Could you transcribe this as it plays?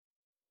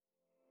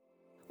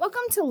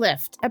Welcome to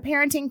Lift, a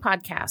parenting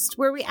podcast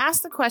where we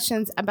ask the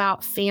questions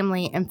about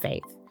family and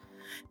faith.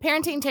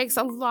 Parenting takes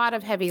a lot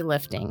of heavy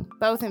lifting,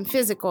 both in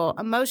physical,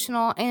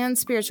 emotional, and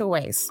spiritual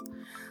ways.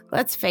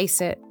 Let's face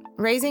it,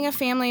 raising a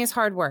family is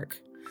hard work.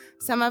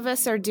 Some of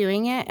us are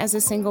doing it as a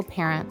single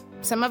parent.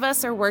 Some of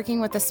us are working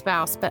with a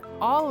spouse, but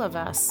all of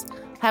us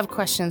have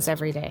questions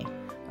every day.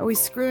 Are we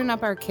screwing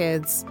up our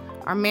kids,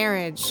 our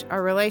marriage,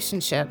 our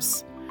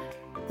relationships?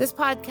 This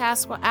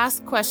podcast will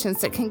ask questions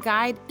that can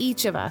guide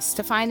each of us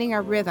to finding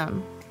our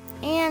rhythm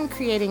and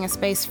creating a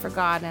space for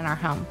God in our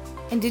home.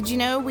 And did you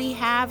know we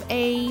have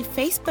a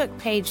Facebook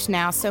page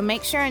now? So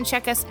make sure and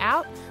check us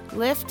out,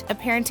 Lift, a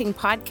Parenting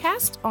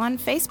Podcast on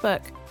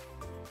Facebook.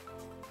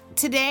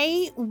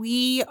 Today,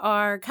 we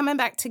are coming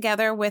back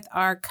together with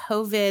our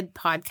COVID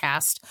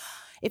podcast.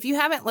 If you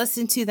haven't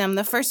listened to them,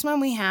 the first one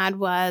we had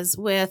was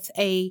with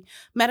a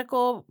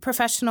medical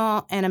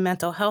professional and a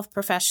mental health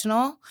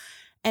professional.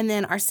 And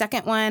then our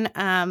second one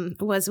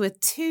was with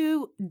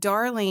two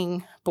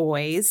darling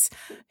boys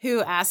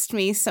who asked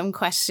me some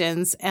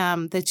questions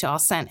that y'all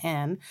sent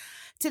in.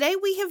 Today,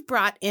 we have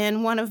brought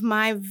in one of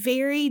my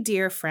very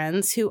dear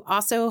friends who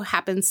also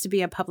happens to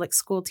be a public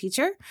school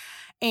teacher.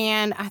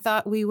 And I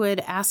thought we would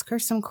ask her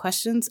some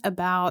questions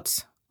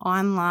about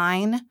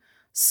online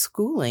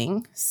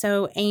schooling.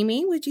 So,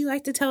 Amy, would you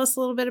like to tell us a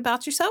little bit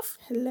about yourself?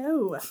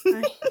 Hello.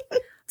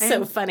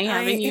 Funny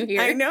having you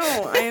here. I know.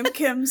 I am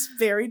Kim's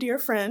very dear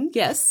friend.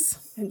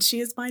 Yes. And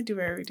she is my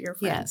very dear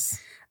friend. Yes.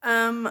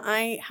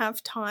 I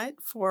have taught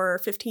for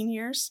 15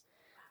 years.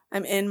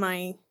 I'm in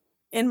my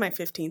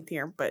 15th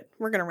year, but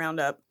we're going to round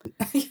up.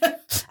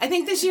 I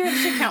think this year it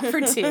should count for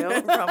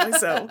 2. Probably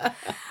so.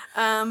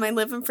 I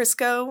live in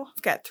Frisco.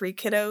 I've got 3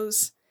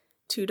 kiddos,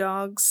 2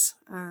 dogs.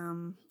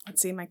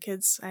 Let's see, my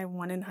kids, I have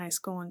 1 in high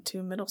school and 2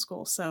 in middle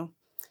school. So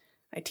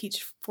I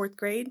teach 4th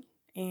grade.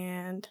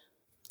 And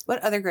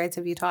what other grades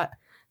have you taught?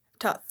 I've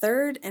taught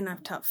 3rd and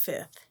I've taught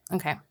 5th.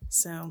 Okay.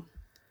 So.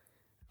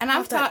 And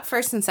I've taught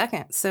 1st and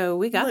 2nd. So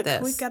we got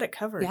this. We got it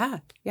covered. Yeah.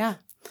 All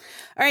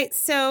right.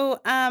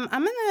 So I'm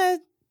going to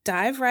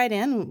dive right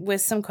in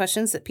with some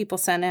questions that people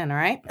sent in. All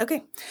right.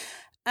 Okay.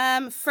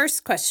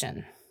 First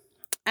question.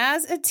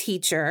 As a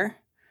teacher,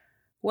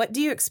 what do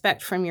you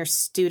expect from your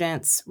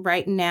students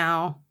right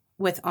now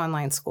with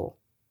online school?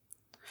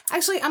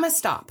 Actually, I'm going to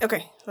stop.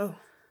 Okay. Oh.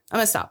 I'm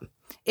going to stop.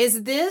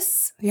 Is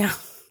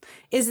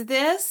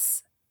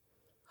this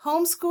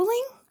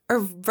homeschooling or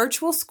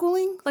virtual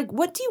schooling? Like,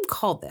 what do you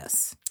call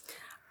this?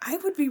 I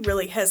would be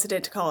really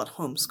hesitant to call it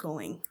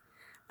homeschooling.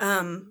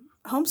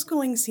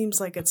 Homeschooling seems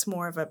like it's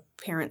more of a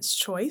parent's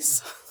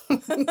choice.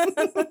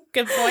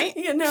 Good point.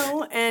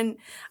 And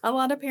a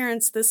lot of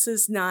parents, this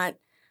is not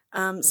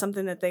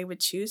something that they would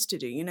choose to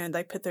do.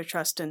 They put their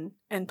trust in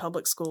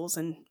public schools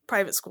and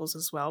private schools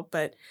as well,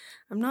 but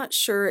I'm not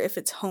sure if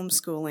it's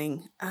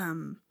homeschooling.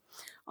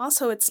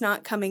 Also, it's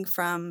not coming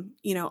from,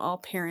 all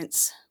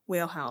parents'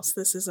 wheelhouse.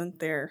 This isn't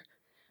their,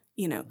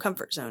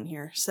 comfort zone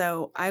here.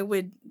 So I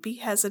would be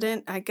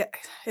hesitant.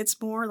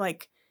 It's more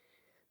like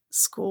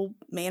school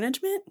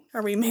management.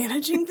 Are we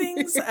managing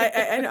things?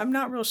 I'm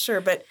not real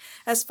sure. But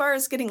as far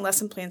as getting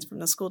lesson plans from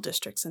the school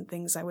districts and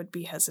things, I would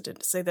be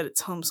hesitant to say that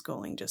it's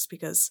homeschooling just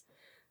because,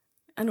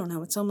 I don't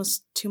know, it's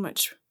almost too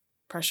much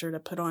pressure to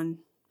put on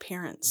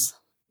parents.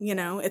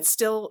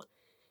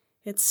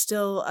 It's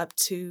still up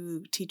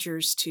to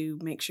teachers to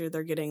make sure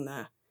they're getting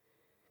the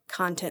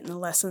content and the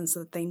lessons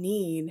that they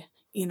need,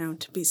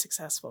 to be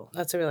successful.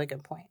 That's a really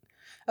good point.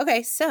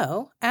 Okay,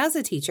 so as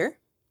a teacher,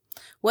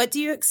 what do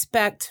you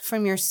expect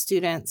from your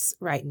students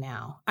right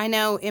now? I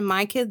know in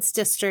my kids'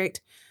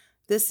 district,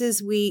 this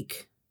is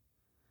week,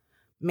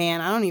 I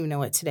don't even know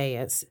what today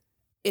is.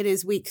 It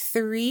is week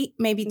 3,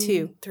 maybe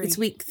 2. 3. It's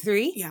week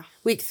 3? Yeah.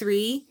 Week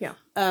 3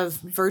 of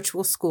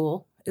virtual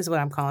school is what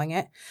I'm calling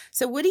it.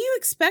 So what do you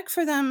expect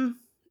for them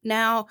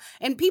now?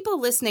 And people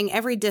listening,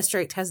 every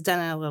district has done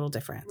it a little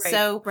different. Right,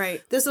 so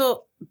right. This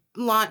will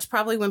launch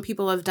probably when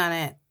people have done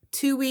it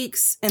 2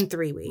 weeks and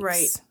 3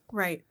 weeks.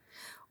 Right.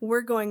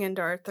 We're going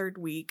into our 3rd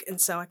week,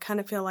 and so I kind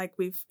of feel like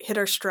we've hit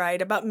our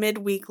stride. About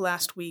midweek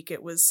last week,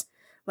 it was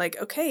like,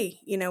 okay,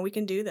 we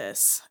can do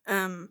this.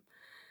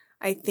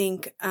 I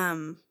think,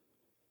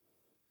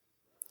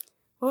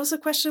 what was the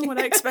question? What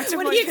I expect of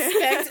What do you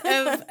expect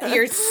of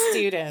your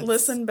students?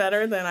 Listen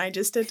better than I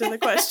just did to the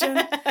question.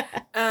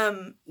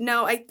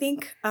 No, I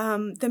think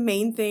the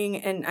main thing,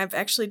 and I've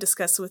actually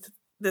discussed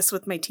this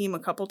with my team a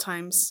couple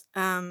times,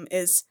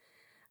 is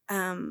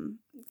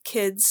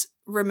kids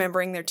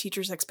remembering their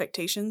teacher's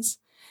expectations.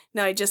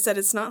 Now, I just said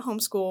it's not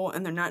homeschool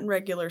and they're not in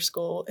regular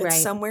school.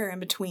 It's somewhere in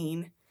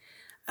between.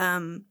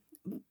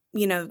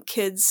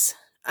 Kids,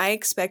 I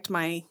expect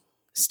my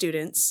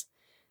students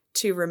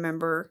to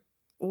remember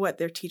what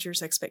their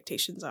teacher's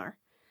expectations are.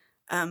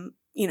 3rd,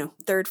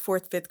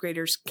 4th, 5th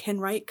graders can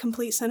write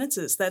complete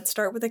sentences that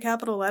start with a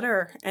capital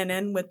letter and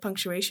end with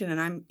punctuation.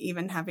 And I'm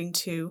even having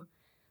to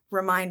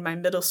remind my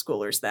middle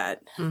schoolers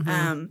that.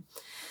 Mm-hmm.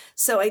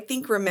 So I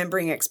think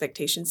remembering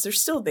expectations, they're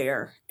still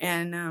there.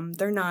 And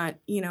they're not,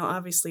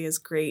 obviously as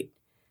great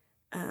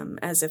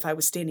as if I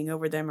was standing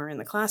over them or in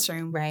the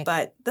classroom. Right.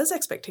 But those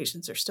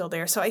expectations are still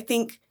there. So I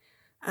think,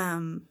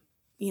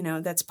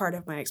 that's part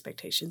of my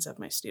expectations of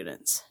my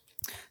students.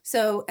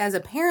 So as a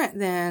parent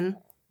then,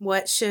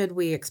 what should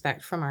we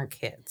expect from our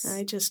kids?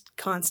 I just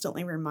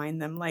constantly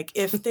remind them, like,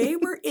 if they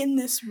were in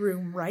this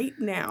room right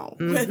now,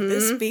 would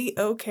this be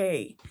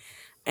okay?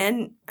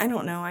 And I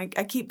don't know. I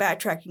keep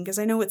backtracking because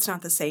I know it's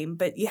not the same,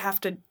 but you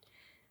have to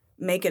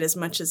make it as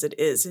much as it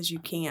is as you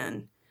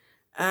can.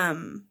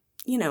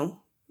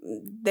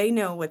 They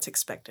know what's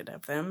expected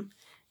of them.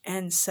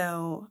 And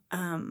so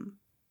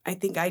I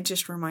think I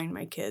just remind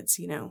my kids,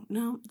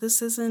 no,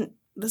 this isn't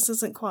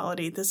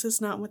quality. This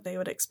is not what they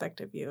would expect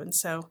of you. And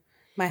so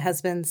my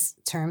husband's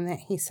term that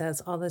he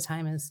says all the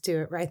time is do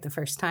it right the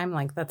first time.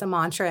 Like that's a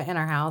mantra in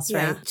our house,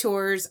 right?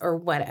 Chores or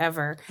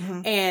whatever.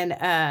 Mm-hmm.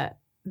 And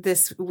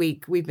this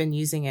week we've been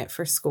using it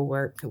for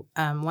schoolwork.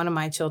 One of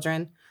my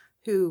children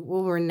who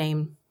will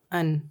remain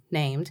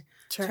unnamed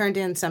turned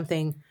in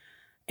something.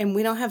 And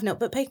we don't have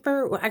notebook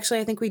paper. Well, actually,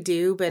 I think we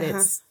do, but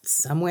it's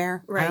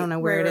somewhere. Right. I don't know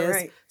where it is.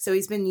 Right. So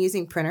he's been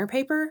using printer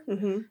paper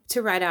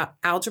to write out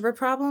algebra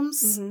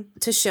problems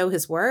to show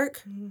his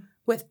work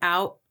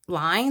without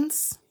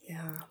lines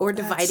or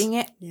dividing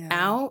it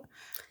out.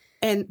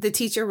 And the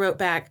teacher wrote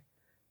back,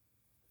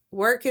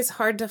 "Work is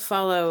hard to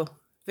follow,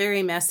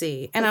 very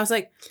messy." And I was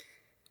like,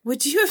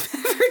 would you have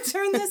ever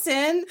turned this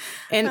in?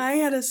 And I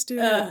had a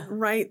student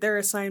write their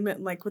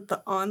assignment like with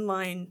the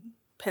online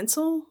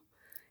pencil.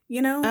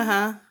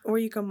 Or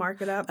you can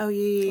mark it up. Oh,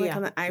 yeah. Like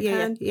on the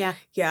iPad.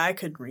 Yeah, I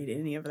couldn't read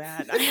any of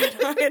that. I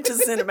had to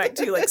send it back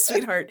to you like,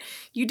 sweetheart,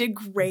 you did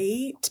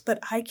great, but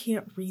I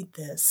can't read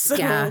this. So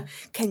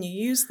can you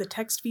use the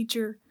text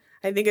feature?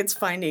 I think it's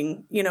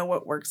finding,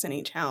 what works in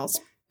each house.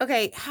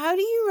 Okay, how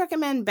do you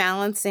recommend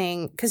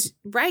balancing? Because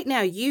right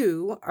now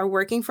you are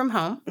working from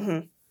home.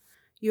 Mm-hmm.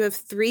 You have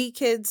 3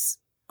 kids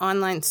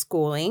online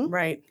schooling.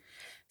 Right.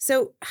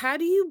 So how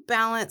do you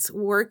balance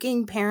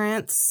working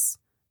parents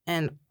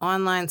and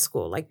online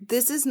school? Like,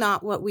 this is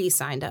not what we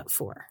signed up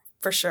for.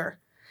 For sure.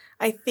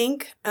 I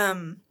think,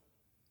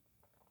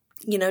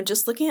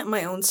 just looking at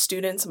my own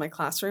students in my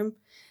classroom,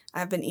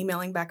 I've been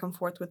emailing back and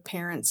forth with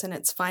parents, and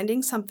it's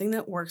finding something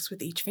that works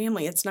with each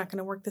family. It's not going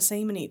to work the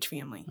same in each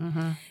family.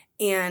 Mm-hmm.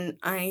 And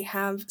I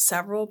have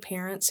several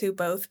parents who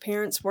both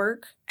parents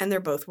work, and they're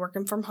both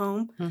working from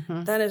home.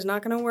 Mm-hmm. That is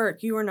not going to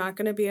work. You are not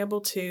going to be able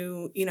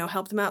to,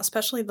 help them out,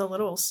 especially the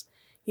littles.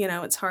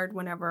 It's hard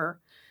whenever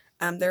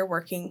they're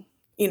working,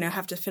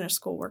 have to finish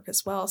schoolwork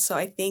as well. So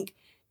I think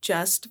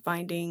just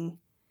finding,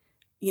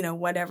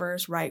 whatever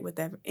is right with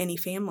any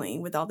family,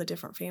 with all the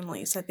different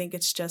families. I think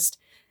it's just,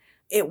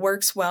 it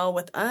works well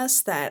with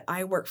us that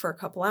I work for a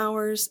couple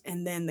hours,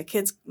 and then the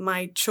kids,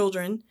 my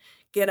children,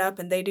 get up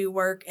and they do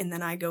work, and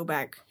then I go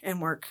back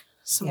and work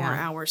some more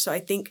hours. So I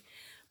think,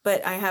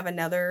 but I have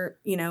another,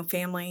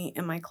 family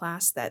in my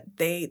class that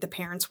the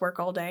parents work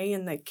all day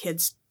and the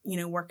kids,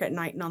 work at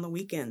night and on the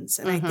weekends.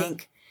 And I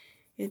think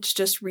it's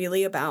just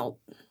really about,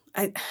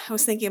 I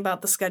was thinking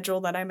about the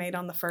schedule that I made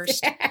on the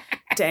first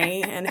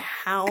day and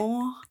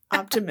how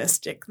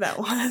optimistic that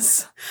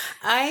was.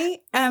 I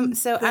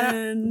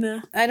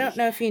don't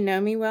know if you know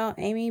me well,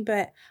 Amy,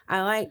 but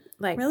I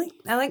like really?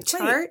 I like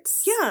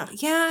charts.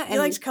 Yeah. And I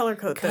like to color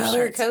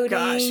coding.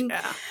 Gosh,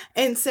 yeah.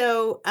 And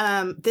so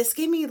this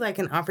gave me like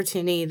an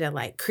opportunity to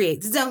like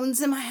create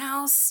zones in my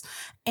house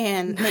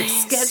and make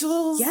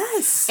schedules.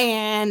 Yes.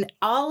 And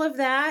all of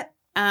that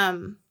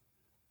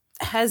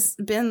has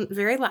been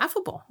very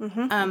laughable.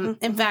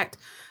 In fact,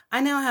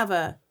 I now have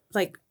a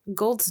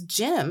Gold's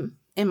Gym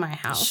in my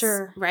house.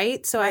 Sure.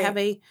 Right? So I have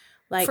a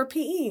for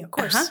PE, of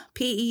course.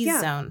 PE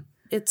zone.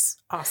 It's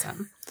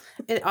awesome.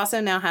 It also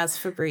now has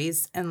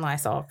Febreze and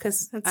Lysol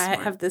because I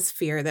have this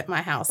fear that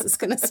my house is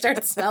going to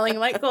start smelling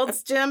like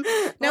Gold's Gym.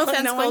 No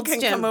offense, no Gold's one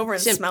can Gym. come over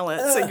and smell it,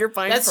 so you're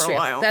fine for a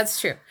while. That's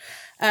true.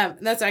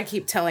 That's why I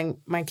keep telling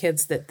my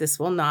kids that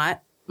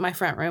my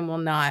front room will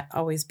not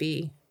always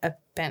be a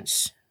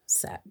bench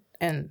set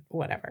and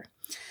whatever.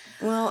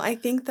 Well, I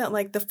think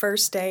that the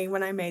first day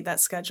when I made that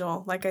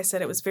schedule, like I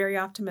said, it was very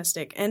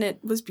optimistic and it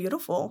was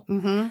beautiful.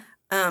 Mm-hmm.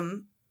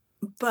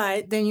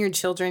 But then your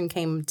children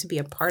came to be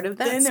a part of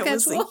that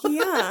schedule.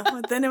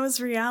 Then it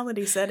was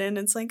reality set in.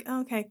 It's like,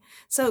 okay.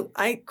 So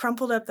I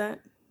crumpled up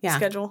that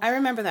schedule. I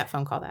remember that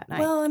phone call that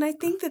night. Well, and I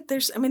think that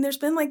there's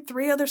been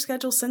 3 other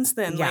schedules since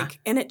then. Yeah.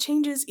 And it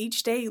changes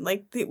each day.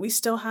 We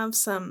still have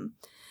some.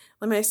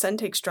 My son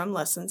takes drum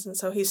lessons, and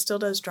so he still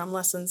does drum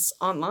lessons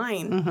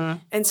online. Mm-hmm.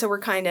 And so we're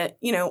kind of,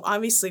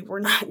 obviously we're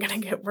not going to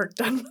get work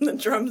done when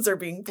the drums are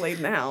being played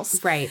in the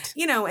house. Right.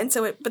 And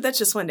so but that's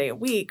just one day a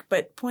week.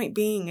 But point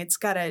being, it's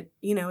got to,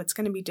 it's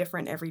going to be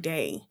different every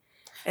day.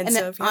 And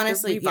so if you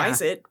honestly have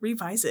to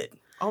revise it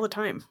all the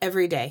time.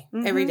 Every day.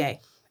 Mm-hmm. Every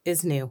day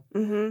is new.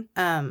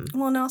 Mm-hmm.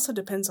 Well, and it also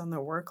depends on their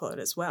workload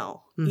as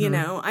well.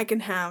 Mm-hmm. I can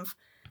have,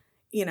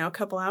 a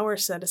couple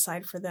hours set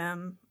aside for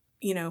them,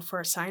 for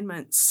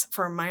assignments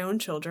for my own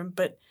children.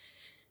 But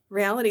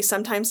reality,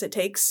 sometimes it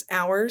takes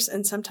hours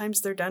and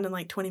sometimes they're done in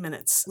 20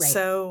 minutes. Right.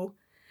 So,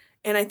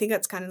 and I think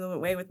that's kind of the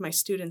way with my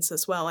students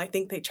as well. I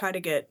think they try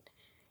to get,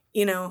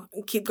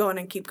 keep going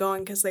and keep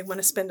going because they want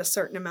to spend a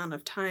certain amount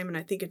of time. And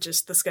I think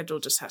the schedule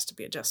just has to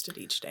be adjusted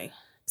each day.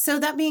 So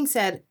that being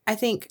said, I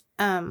think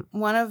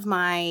one of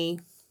I'm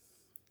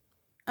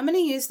going to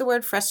use the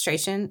word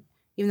frustration,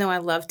 even though I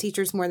love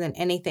teachers more than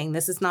anything.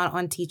 This is not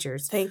on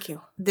teachers. Thank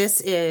you. This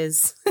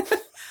is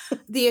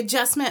the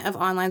adjustment of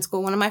online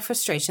school. One of my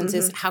frustrations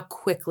is how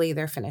quickly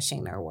they're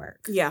finishing their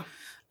work. Yeah.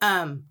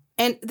 And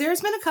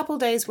there's been a couple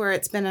days where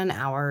it's been an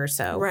hour or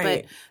so.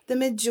 Right. But the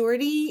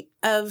majority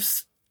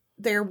of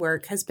their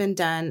work has been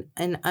done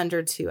in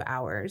under 2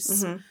 hours.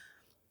 Mm-hmm.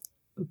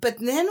 But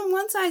then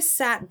once I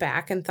sat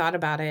back and thought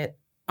about it,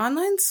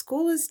 online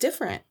school is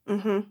different.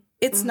 Mm-hmm.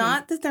 It's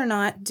not that they're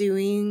not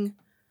doing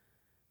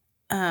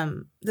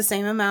the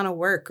same amount of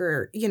work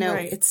or,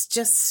 it's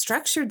just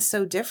structured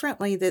so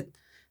differently that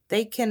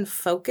they can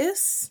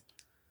focus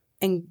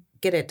and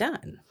get it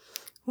done.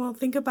 Well,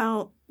 think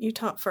about you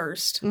taught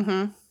first.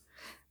 Mm-hmm.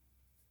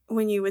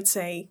 When you would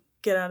say,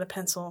 get out a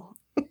pencil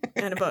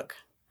and a book.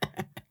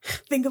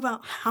 Think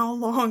about how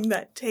long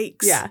that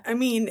takes. Yeah. I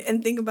mean,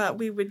 and think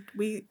about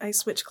I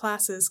switch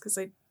classes because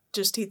I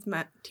just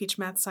teach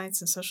math,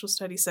 science, and social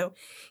studies. So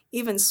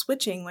even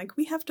switching,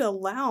 we have to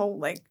allow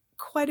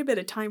quite a bit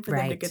of time for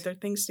them to get their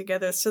things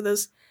together. So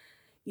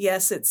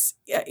yes, it's,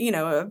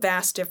 a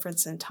vast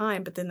difference in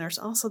time, but then there's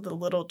also the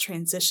little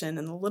transition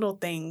and the little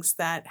things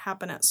that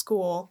happen at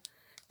school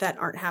that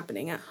aren't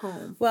happening at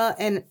home. Well,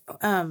 and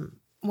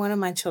one of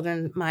my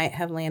children might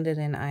have landed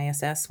in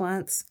ISS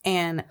once,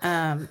 and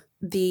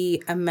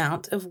the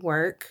amount of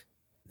work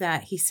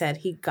that he said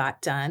he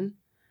got done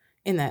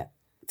in that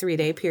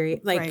 3-day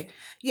period,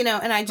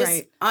 and I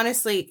just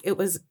honestly, it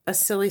was a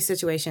silly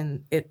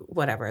situation.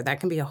 Whatever, that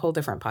can be a whole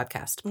different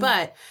podcast,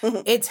 but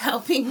it's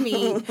helping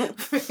me. I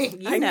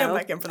can go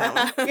back in for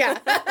that one. Yeah,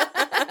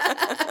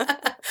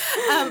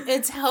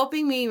 it's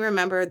helping me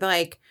remember,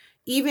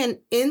 even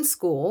in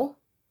school,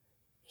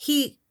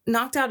 he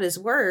knocked out his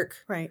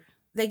work. Right.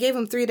 They gave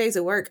him 3 days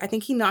of work. I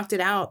think he knocked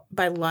it out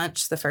by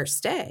lunch the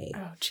first day.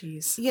 Oh,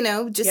 geez.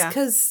 Just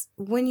because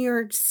when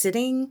you're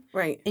sitting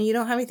and you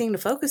don't have anything to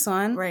focus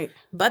on,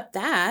 but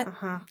that,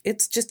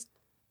 it's just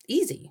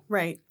easy.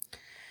 Right.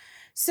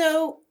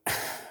 So,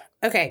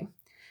 okay.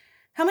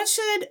 How much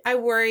should I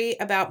worry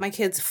about my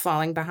kids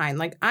falling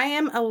behind? I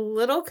am a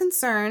little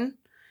concerned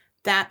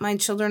that my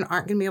children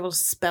aren't going to be able to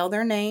spell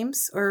their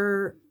names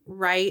or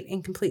write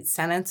in complete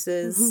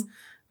sentences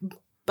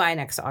by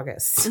next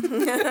August.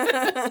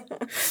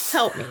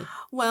 Help me.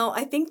 Well,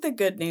 I think the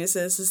good news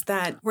is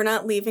that we're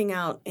not leaving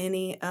out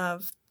any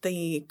of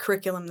the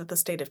curriculum that the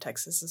state of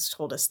Texas has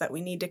told us that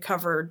we need to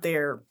cover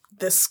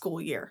this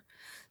school year.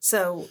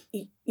 So,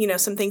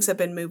 some things have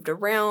been moved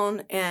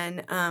around,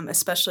 and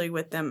especially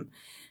with them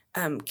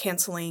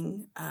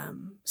canceling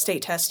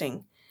state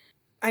testing.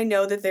 I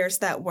know that there's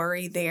that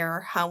worry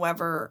there.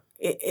 However,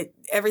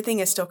 everything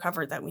is still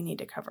covered that we need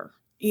to cover,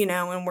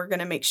 and we're going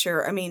to make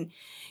sure. I mean,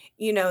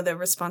 the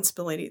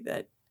responsibility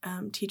that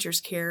teachers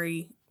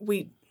carry,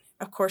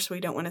 of course, we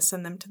don't want to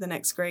send them to the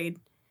next grade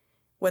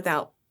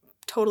without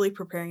totally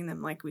preparing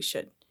them like we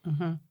should.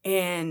 Mm-hmm.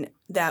 And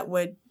that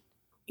would,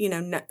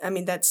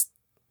 that's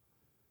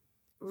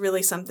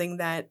really something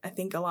that I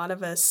think a lot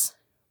of us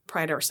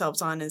pride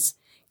ourselves on, is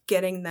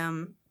getting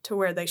them to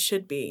where they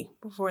should be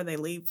before they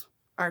leave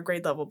our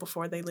grade level,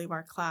 before they leave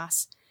our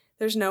class.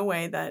 There's no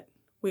way that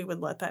we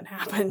would let that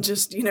happen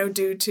just,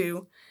 due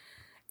to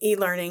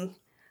e-learning.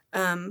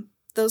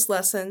 Those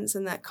lessons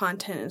and that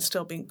content is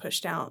still being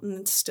pushed out, and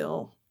it's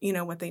still,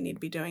 what they need to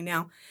be doing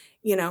now.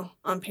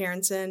 On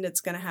parents' end, it's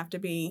going to have to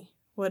be,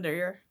 what are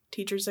your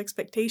teachers'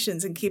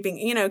 expectations, and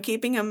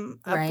keeping them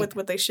up with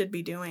what they should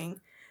be doing.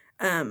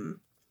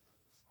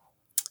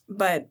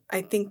 But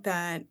I think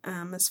that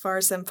as far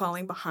as them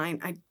falling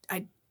behind,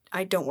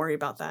 I don't worry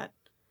about that.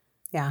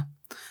 Yeah.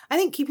 I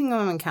think keeping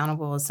them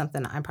accountable is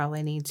something I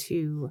probably need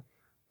to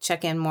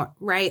check in more,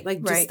 right?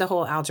 Just the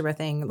whole algebra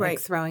thing,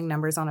 throwing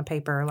numbers on a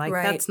paper,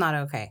 that's not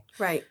okay.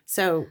 Right.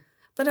 So,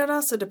 but it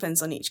also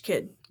depends on each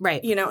kid.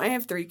 Right. I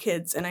have 3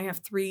 kids and I have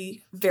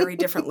 3 very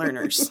different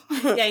learners.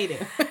 Yeah, you do.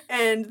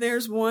 And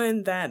there's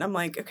one that I'm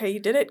like, okay, you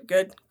did it.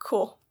 Good.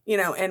 Cool.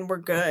 And we're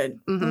good.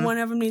 Mm-hmm. One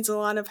of them needs a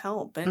lot of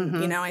help.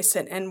 And, I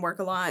sit and work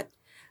a lot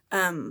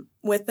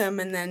with them.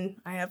 And then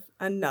I have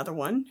another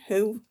one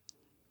who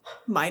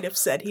might have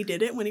said he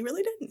did it when he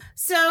really didn't.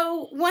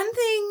 So one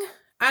thing,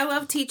 I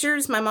love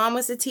teachers. My mom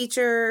was a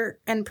teacher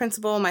and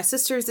principal. My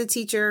sister's a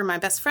teacher. My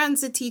best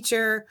friend's a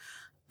teacher.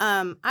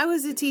 I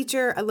was a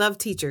teacher. I love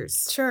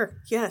teachers. Sure.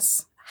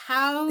 Yes.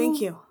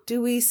 Thank you.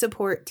 Do we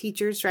support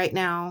teachers right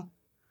now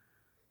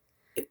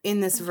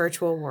in this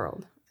virtual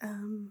world?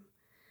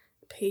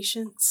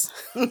 Patience.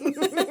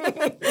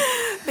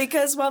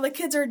 Because while the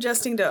kids are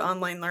adjusting to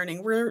online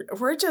learning,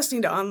 we're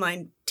adjusting to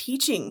online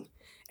teaching,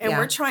 and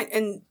we're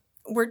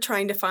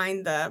trying to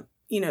find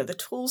the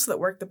tools that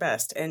work the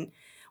best and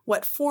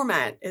what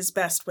format is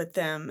best with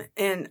them.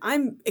 And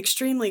I'm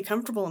extremely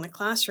comfortable in the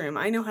classroom.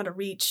 I know how to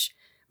reach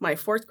my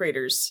 4th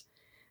graders,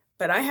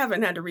 but I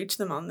haven't had to reach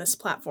them on this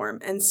platform.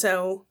 And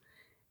so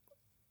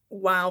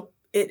while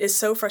it is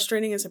so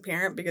frustrating as a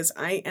parent because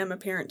I am a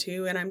parent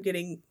too, and I'm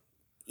getting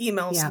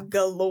emails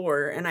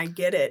galore, and I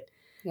get it.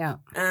 Yeah.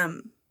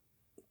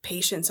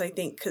 Patience, I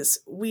think, because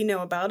we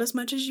know about as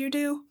much as you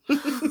do.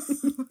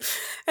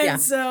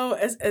 And so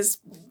as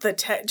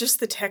the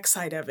just the tech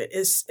side of it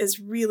is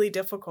really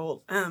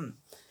difficult.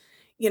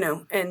 You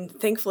know, and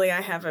thankfully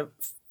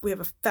we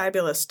have a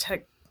fabulous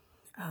tech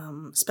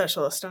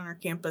specialist on our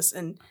campus,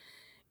 and,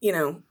 you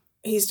know,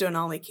 he's doing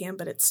all he can,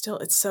 but it's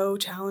so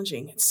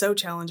challenging. It's so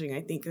challenging.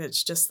 I think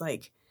it's just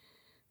like,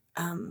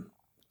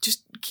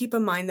 just keep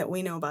in mind that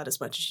we know about as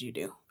much as you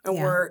do. And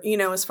we're, you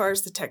know, as far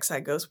as the tech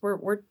side goes,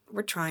 we're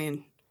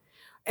trying.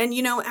 And,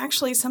 you know,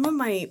 actually some of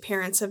my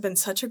parents have been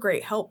such a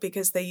great help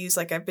because they use,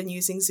 like, I've been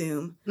using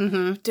Zoom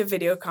to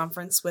video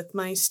conference with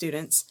my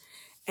students,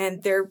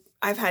 and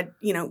I've had,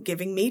 you know,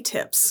 giving me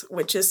tips,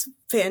 which is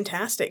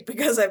fantastic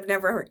because I've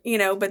never, you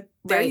know, but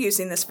they're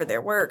using this for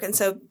their work. And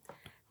so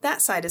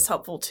that side is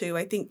helpful too.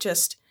 I think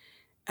just,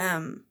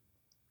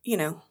 you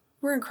know,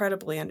 we're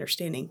incredibly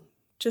understanding.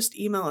 Just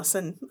email us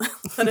and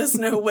let us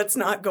know what's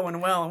not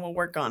going well, and we'll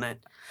work on it.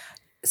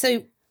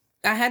 So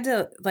I had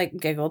to, like,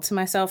 giggle to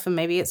myself, and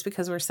maybe it's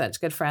because we're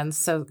such good friends.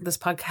 So this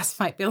podcast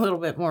might be a little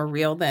bit more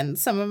real than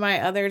some of my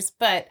others.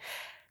 But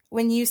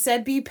when you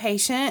said be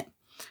patient,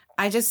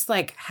 I just,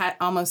 like, had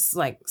almost,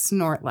 like,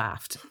 snort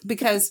laughed,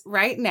 because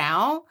right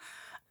now,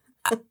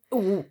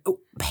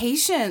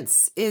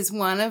 patience is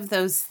one of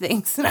those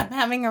things that I'm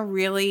having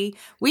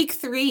week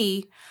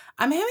 3,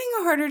 I'm having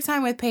a harder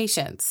time with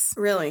patience.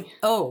 Really?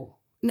 Oh,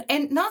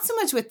 and not so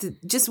much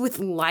just with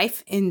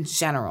life in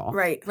general.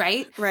 Right.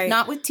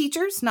 Not with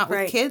teachers, not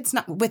with kids,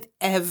 not with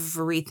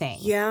everything.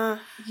 Yeah.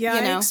 Yeah.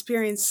 You know? I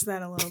experienced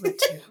that a little bit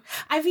too.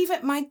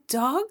 My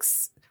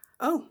dogs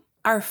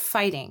are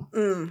fighting,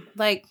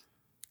 like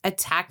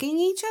attacking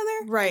each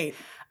other. Right.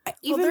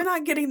 Well, they're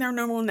not getting their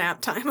normal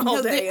nap time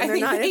all day.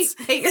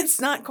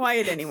 It's not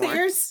quiet anymore.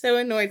 They're so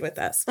annoyed with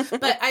us.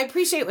 But I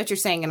appreciate what you're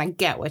saying, and I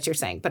get what you're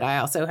saying. But I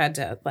also had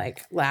to,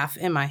 like, laugh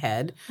in my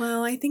head.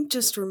 Well, I think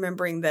just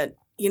remembering that,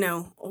 you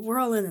know, we're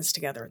all in this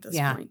together at this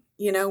point.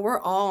 You know, we're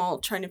all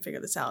trying to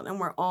figure this out, and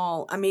we're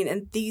all, I mean,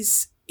 and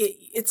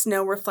it's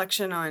no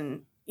reflection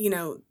on, you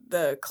know,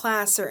 the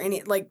class or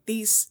any, like,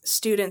 these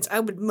students. I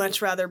would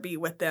much rather be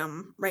with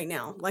them right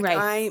now. Like,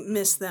 I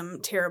miss them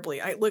terribly.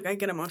 I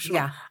get emotional.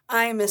 Yeah.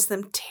 I miss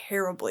them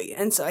terribly.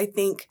 And so I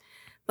think,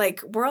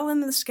 like, we're all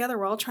in this together.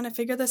 We're all trying to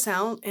figure this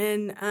out,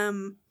 and,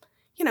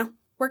 you know,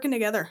 working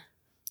together.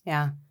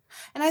 Yeah.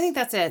 And I think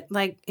that's it.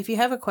 Like, if you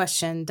have a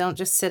question, don't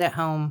just sit at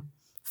home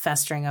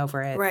festering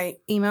over it. Right.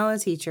 Email a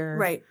teacher.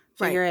 Right.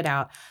 Figure it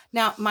out.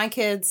 Now, my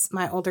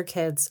older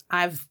kids,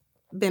 I've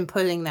been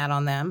putting that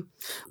on them.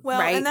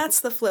 Well, and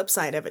that's the flip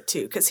side of it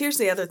too. Because here's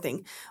the other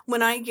thing.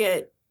 When I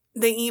get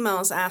the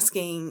emails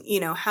asking, you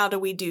know, how do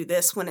we do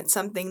this, when it's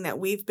something that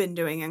we've been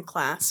doing in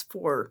class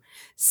for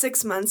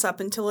 6 months up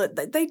until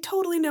they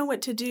totally know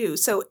what to do.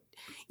 So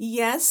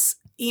yes,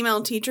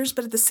 email teachers,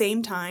 but at the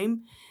same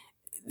time,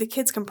 the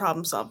kids can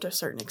problem solve to a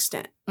certain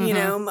extent. You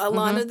know, a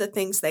lot of the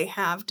things they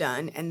have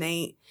done, and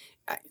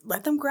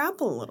let them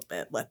grapple a little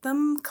bit. Let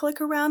them click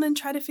around and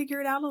try to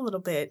figure it out a little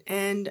bit.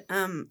 And,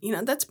 you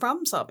know, that's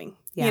problem solving,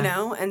 you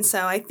know? And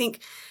so I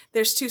think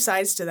there's two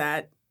sides to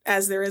that,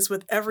 as there is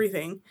with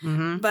everything.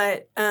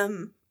 But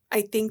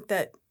I think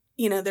that,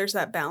 you know, there's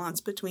that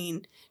balance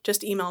between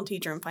just email a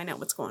teacher and find out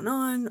what's going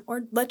on,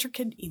 or let your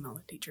kid email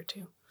a teacher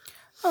too.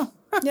 Oh,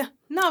 yeah.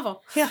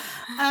 Novel. Yeah.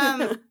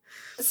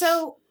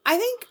 So I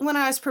think when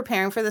I was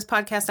preparing for this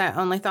podcast, I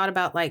only thought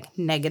about, like,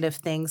 negative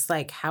things,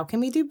 like, how can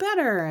we do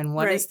better? And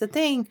what is the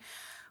thing?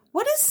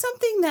 What is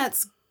something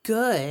that's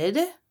good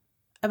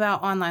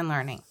about online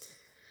learning?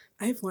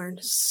 I've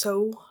learned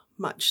so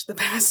much the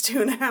past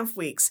 2.5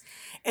 weeks.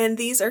 And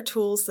these are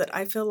tools that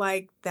I feel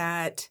like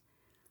that,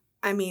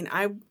 I mean,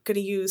 I'm going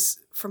to use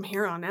from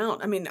here on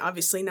out. I mean,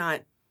 obviously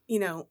not, you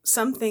know,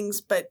 some things,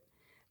 but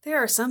there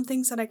are some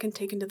things that I can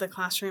take into the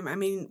classroom. I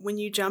mean, when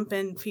you jump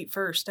in feet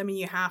first, I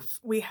mean,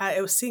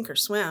 it was sink or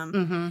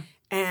swim.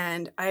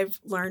 And I've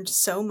learned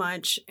so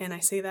much. And I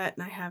say that,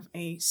 and I have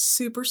a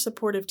super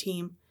supportive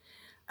team,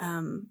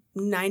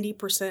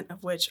 90%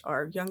 of which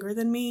are younger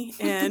than me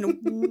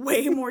and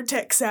way more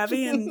tech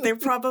savvy. And they're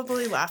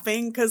probably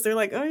laughing because they're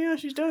like, oh, yeah,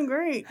 she's doing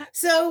great.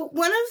 So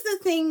one of the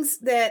things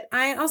that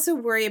I also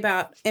worry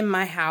about in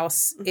my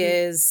house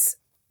is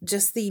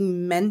just the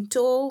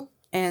mental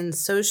and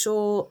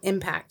social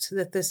impact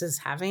that this is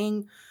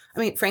having. I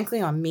mean,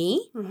 frankly, on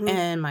me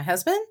and my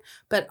husband,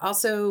 but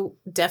also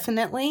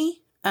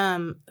definitely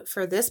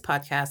for this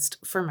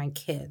podcast, for my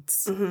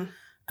kids.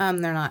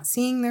 They're not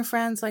seeing their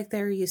friends like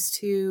they're used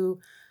to.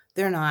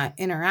 They're not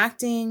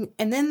interacting.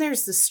 And then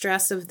there's the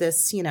stress of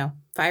this, you know,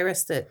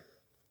 virus that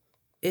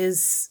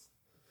is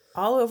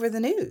all over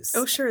the news.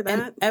 Oh, sure. That.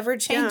 And ever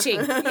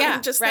changing.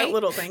 Yeah. Just that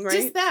little thing,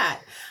 right? Just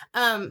that.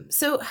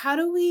 So how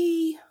do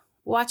we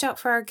watch out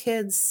for our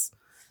kids'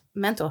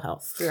 mental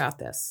health throughout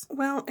this?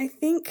 Well, I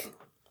think,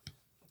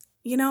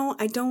 you know,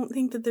 I don't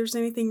think that there's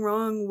anything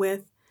wrong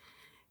with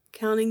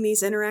counting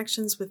these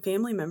interactions with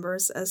family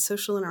members as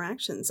social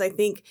interactions. I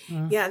think,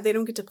 they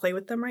don't get to play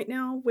with them right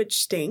now,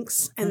 which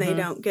stinks, and they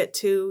don't get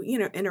to,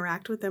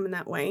 interact with them in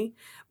that way.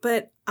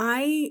 But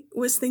I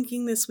was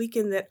thinking this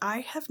weekend that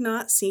I have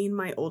not seen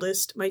my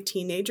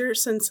teenager,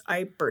 since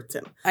I birthed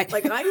him. I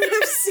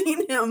have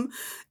seen him,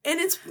 and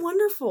it's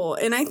wonderful.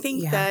 And I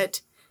think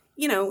that,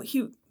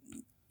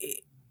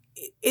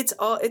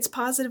 it's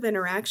positive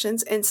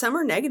interactions, and some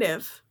are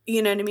negative,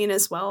 you know what I mean,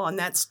 as well. And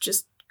that's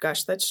just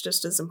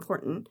as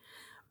important.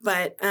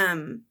 But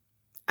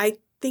I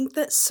think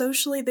that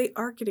socially they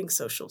are getting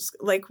social.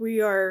 Like,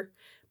 we are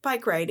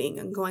bike riding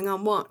and going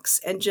on walks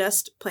and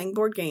just playing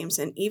board games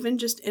and even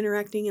just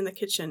interacting in the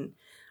kitchen.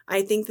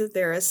 I think that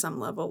there is some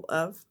level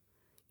of,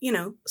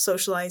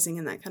 socializing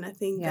and that kind of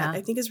thing that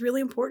I think is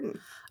really important.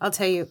 I'll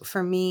tell you,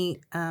 for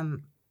me,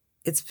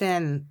 it's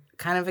been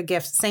kind of a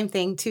gift. Same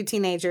thing, 2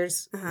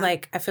 teenagers.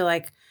 Like, I feel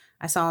like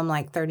I saw them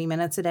like 30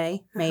 minutes a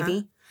day,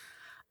 maybe.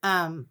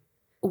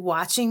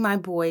 Watching my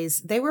boys,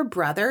 they were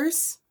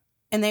brothers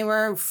and they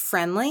were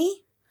friendly,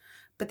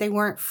 but they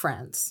weren't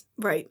friends.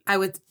 Right.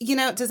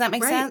 Does that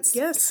make sense?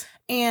 Yes.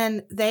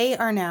 And they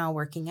are now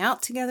working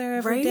out together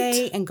every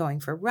day and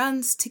going for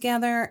runs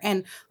together.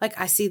 And like,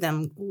 I see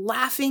them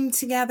laughing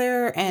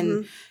together,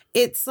 and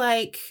it's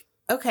like,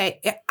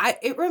 okay,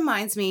 it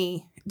reminds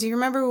me, do you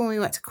remember when we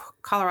went to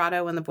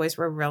Colorado when the boys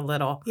were real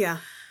little? Yeah.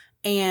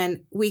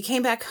 And we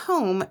came back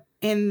home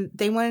and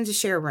they wanted to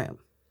share a room.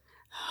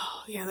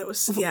 Oh, yeah, it was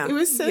so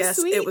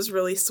sweet. It was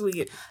really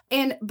sweet.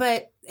 And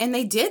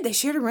they did. They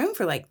shared a room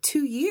for like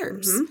 2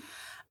 years.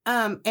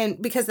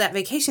 And because that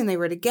vacation, they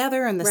were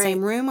together in the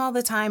same room all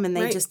the time, and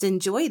they just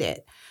enjoyed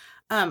it.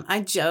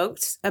 I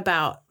joked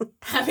about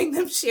having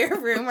them share a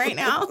room right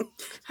now.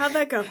 How'd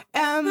that go?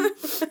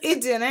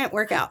 It didn't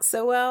work out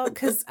so well,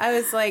 because I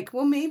was like,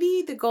 well,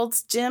 maybe the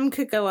Gold's Gym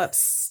could go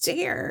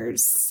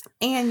upstairs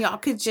and y'all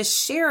could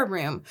just share a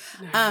room.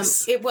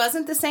 Nice. It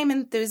wasn't the same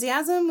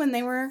enthusiasm when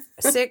they were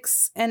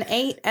 6 and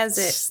 8 as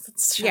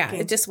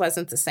it just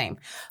wasn't the same.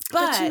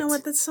 But you know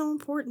what? That's so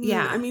important.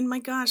 Yeah. I mean, my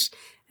gosh.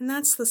 And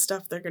that's the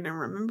stuff they're going to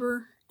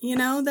remember.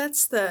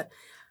 That's the...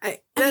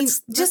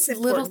 That's just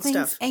little things,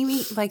 stuff.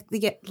 Amy, like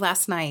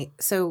last night.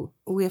 So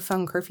we have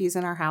phone curfews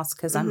in our house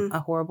because I'm a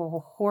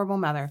horrible, horrible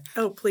mother.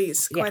 Oh,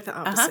 please. Quite the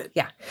opposite.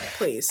 Yeah.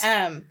 Please.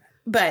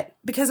 But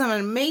because I'm an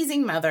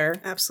amazing mother.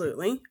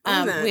 Absolutely.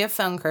 We have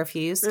phone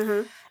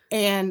curfews.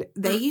 And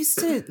they used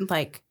to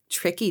like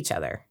trick each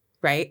other,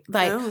 right?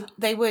 Like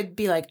they would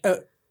be like, oh,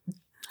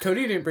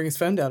 Cody didn't bring his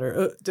phone down,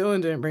 or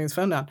Dylan didn't bring his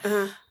phone down.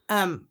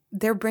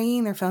 They're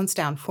bringing their phones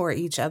down for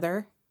each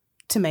other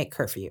to make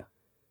curfew.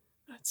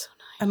 That's so nice.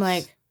 I'm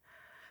like,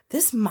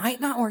 this might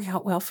not work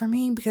out well for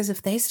me, because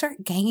if they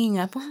start ganging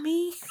up on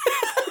me,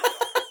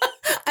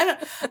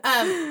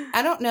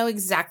 I don't know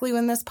exactly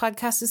when this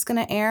podcast is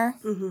going to air,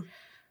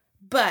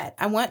 but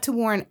I want to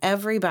warn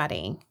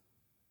everybody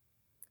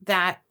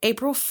that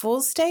April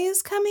Fool's Day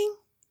is coming,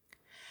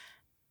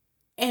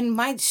 and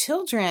my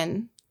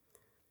children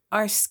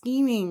are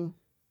scheming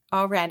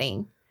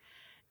already,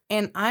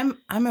 and I'm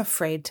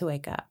afraid to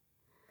wake up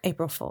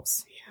April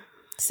Fools. Yeah.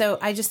 So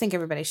I just think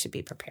everybody should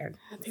be prepared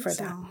for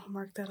that. I'll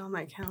mark that on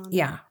my calendar.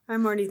 Yeah.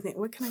 I'm already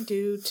thinking, what can I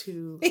do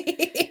to...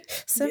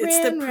 It's the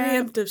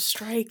preemptive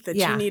strike that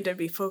you need to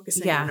be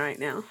focusing on right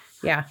now.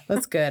 Yeah,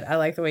 that's good. I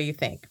like the way you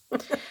think.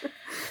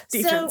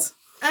 Defense.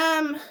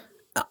 So,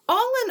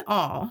 all in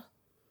all,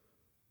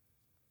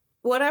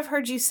 what I've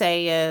heard you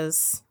say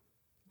is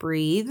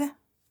breathe,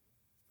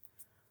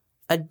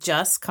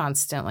 adjust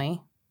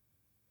constantly,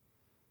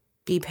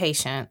 be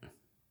patient,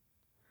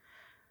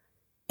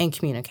 and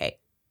communicate.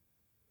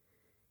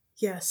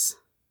 Yes.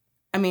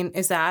 I mean,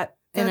 is that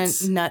in a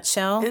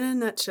nutshell? In a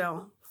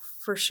nutshell,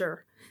 for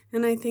sure.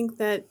 And I think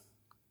that,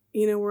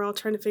 we're all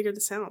trying to figure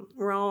this out.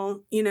 We're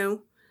all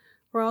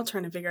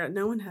trying to figure out.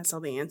 No one has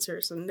all the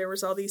answers. And there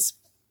was all these,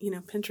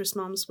 Pinterest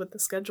moms with the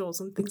schedules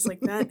and things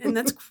like that. And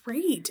that's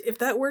great if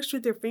that works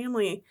with your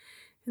family.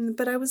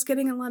 But I was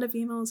getting a lot of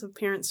emails of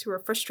parents who are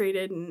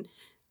frustrated, and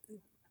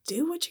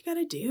do what you got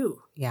to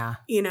do. Yeah.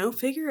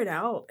 Figure it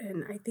out.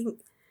 And I think,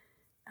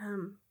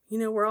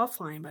 we're all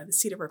flying by the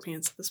seat of our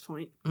pants at this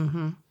point.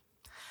 Mm-hmm.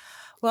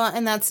 Well,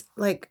 and that's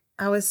like,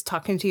 I was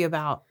talking to you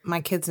about my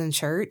kids in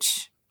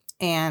church,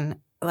 and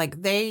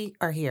like they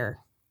are here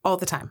all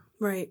the time.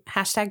 Right.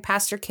 Hashtag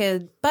pastor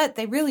kid, but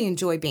they really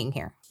enjoy being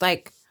here.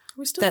 Like, are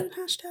we still doing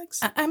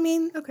hashtags? I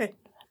mean, okay.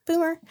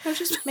 Boomer.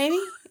 Maybe.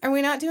 Are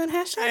we not doing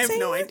hashtags? I have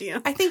no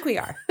idea. I think we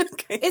are.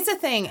 Okay. It's a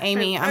thing,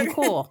 Amy. I'm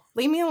cool.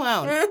 Leave me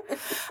alone.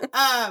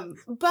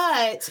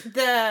 But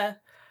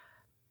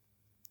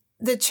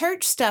the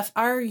church stuff,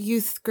 our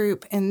youth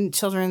group and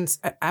children's,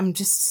 I'm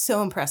just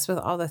so impressed with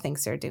all the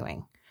things they're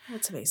doing.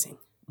 That's amazing.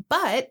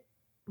 But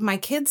my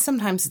kids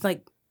sometimes,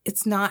 like,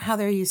 it's not how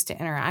they're used to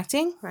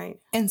interacting. Right.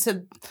 And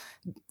so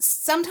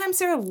sometimes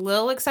they're a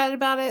little excited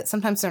about it.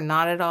 Sometimes they're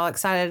not at all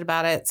excited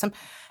about it.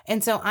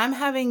 And so I'm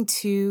having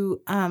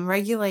to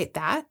regulate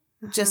that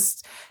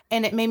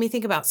and it made me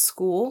think about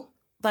school,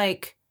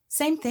 like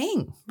same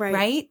thing.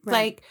 Right.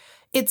 Like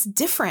it's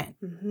different.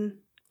 Mm-hmm.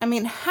 I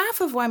mean,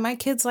 half of why my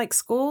kids like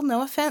school,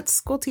 no offense,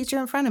 school teacher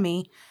in front of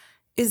me,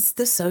 is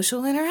the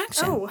social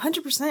interaction. Oh,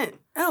 100%.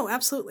 Oh,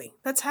 absolutely.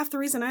 That's half the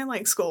reason I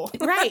like school.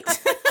 Right.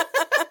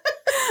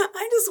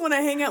 I just want to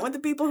hang out with the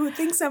people who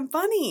thinks I'm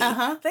funny.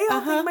 Uh-huh. They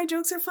all think my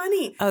jokes are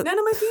funny. Oh. None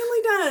of my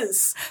family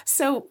does.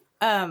 So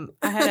I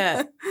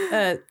had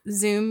a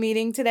Zoom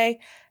meeting today,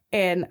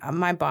 and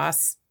my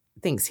boss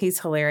thinks he's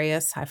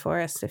hilarious. Hi,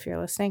 Forrest, if you're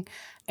listening.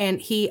 And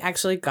he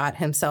actually got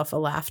himself a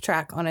laugh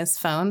track on his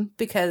phone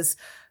because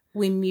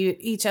we mute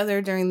each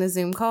other during the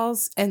Zoom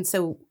calls. And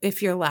so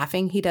if you're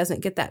laughing, he doesn't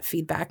get that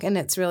feedback. And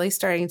it's really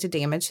starting to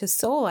damage his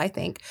soul, I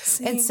think.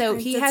 See, and so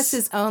he has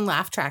his own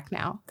laugh track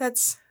now.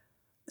 That's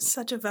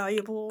such a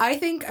valuable I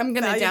think I'm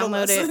going to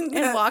download it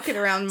and walk it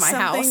around my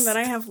house. Something that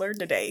I have learned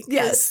today.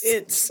 Yes.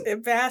 It's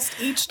vast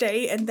each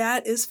day, and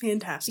that is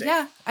fantastic.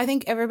 Yeah. I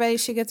think everybody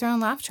should get their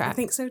own laugh track. I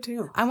think so,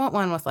 too. I want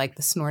one with like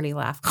the snorty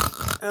laugh.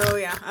 Oh,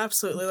 yeah,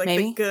 absolutely. Like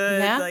Maybe? the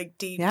good, Yeah. like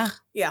deep. Yeah.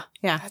 Yeah.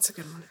 Yeah. That's a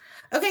good one.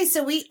 Okay,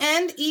 so we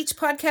end each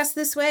podcast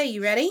this way.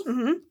 You ready?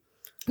 Mm-hmm.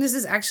 This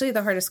is actually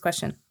the hardest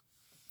question.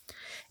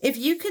 If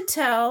you could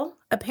tell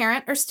a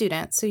parent or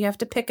student, so you have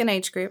to pick an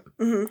age group,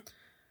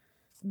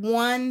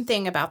 one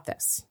thing about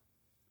this,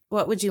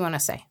 what would you want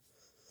to say?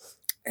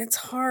 It's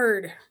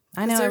hard.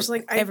 I know there's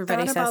like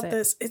everybody says about it.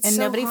 this. It's and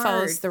so nobody hard.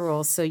 follows the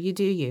rules, so you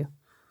do you.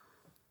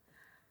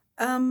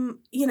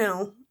 You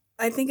know,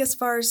 I think as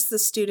far as the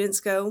students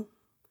go,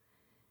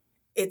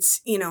 it's,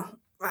 you know,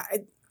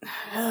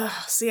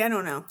 see, I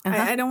don't know.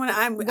 I don't want to.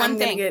 I'm One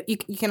thing. Gonna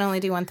get, you can only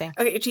do one thing.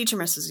 okay, your teacher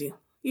misses you.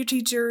 Your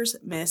teachers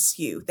miss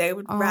you. They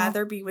would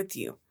rather be with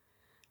you.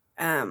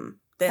 Than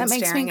that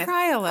makes staring me at,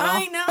 cry a little.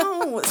 I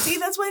know. See,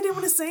 that's why I didn't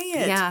want to say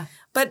it. Yeah.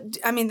 But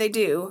I mean, they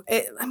do.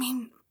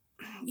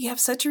 You have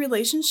such a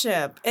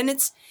relationship, and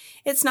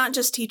it's not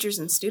just teachers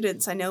and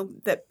students. I know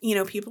that, you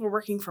know, people are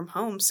working from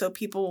home, so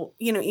people,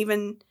 you know,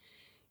 even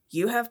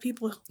you have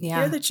people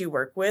here that you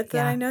work with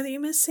that I know that you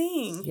miss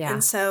seeing. Yeah.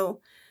 And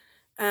so,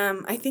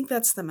 I think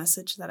that's the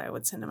message that I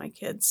would send to my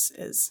kids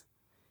is,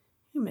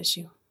 I miss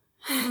you.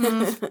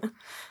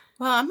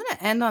 Well, I'm going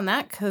to end on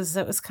that because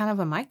it was kind of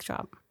a mic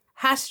drop.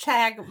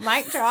 Hashtag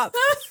mic drop.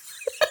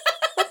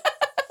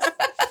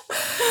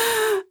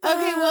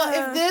 Okay, well,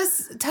 if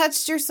this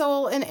touched your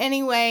soul in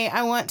any way,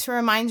 I want to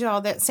remind you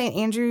all that St.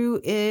 Andrew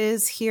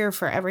is here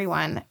for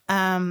everyone.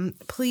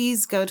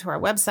 Please go to our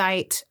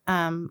website.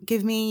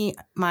 Give me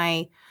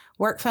my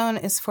work phone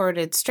is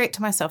forwarded straight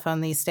to my cell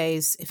phone these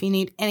days. If you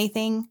need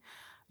anything,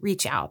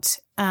 reach out.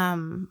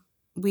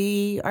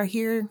 We are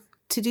here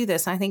to do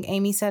this. I think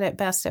Amy said it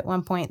best at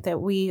one point that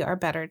we are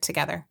better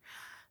together.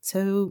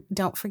 So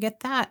don't forget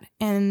that.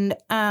 And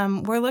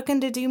we're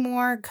looking to do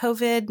more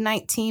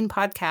COVID-19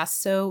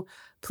 podcasts. So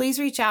please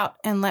reach out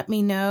and let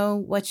me know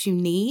what you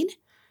need.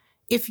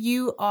 If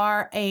you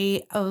are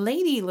a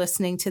lady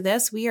listening to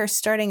this, we are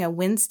starting a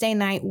Wednesday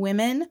night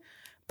women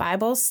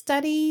Bible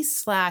study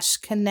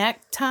 /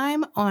 connect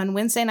time on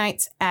Wednesday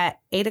nights at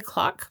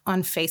 8:00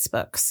 on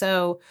Facebook.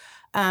 So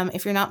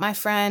if you're not my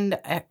friend,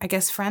 I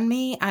guess friend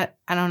me. I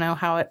don't know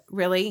how it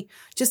really,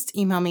 just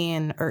email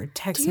me or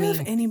text me. Do you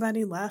have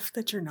anybody left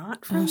that you're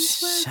not friends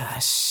with?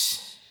 Shush.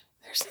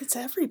 It's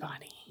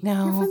everybody.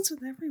 No. You're friends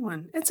with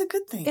everyone. It's a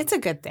good thing. It's a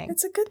good thing.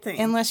 It's a good thing.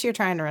 Unless you're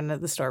trying to run to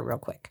the store real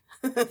quick.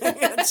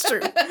 Yeah, it's true.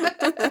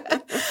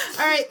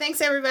 All right.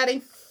 Thanks,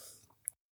 everybody.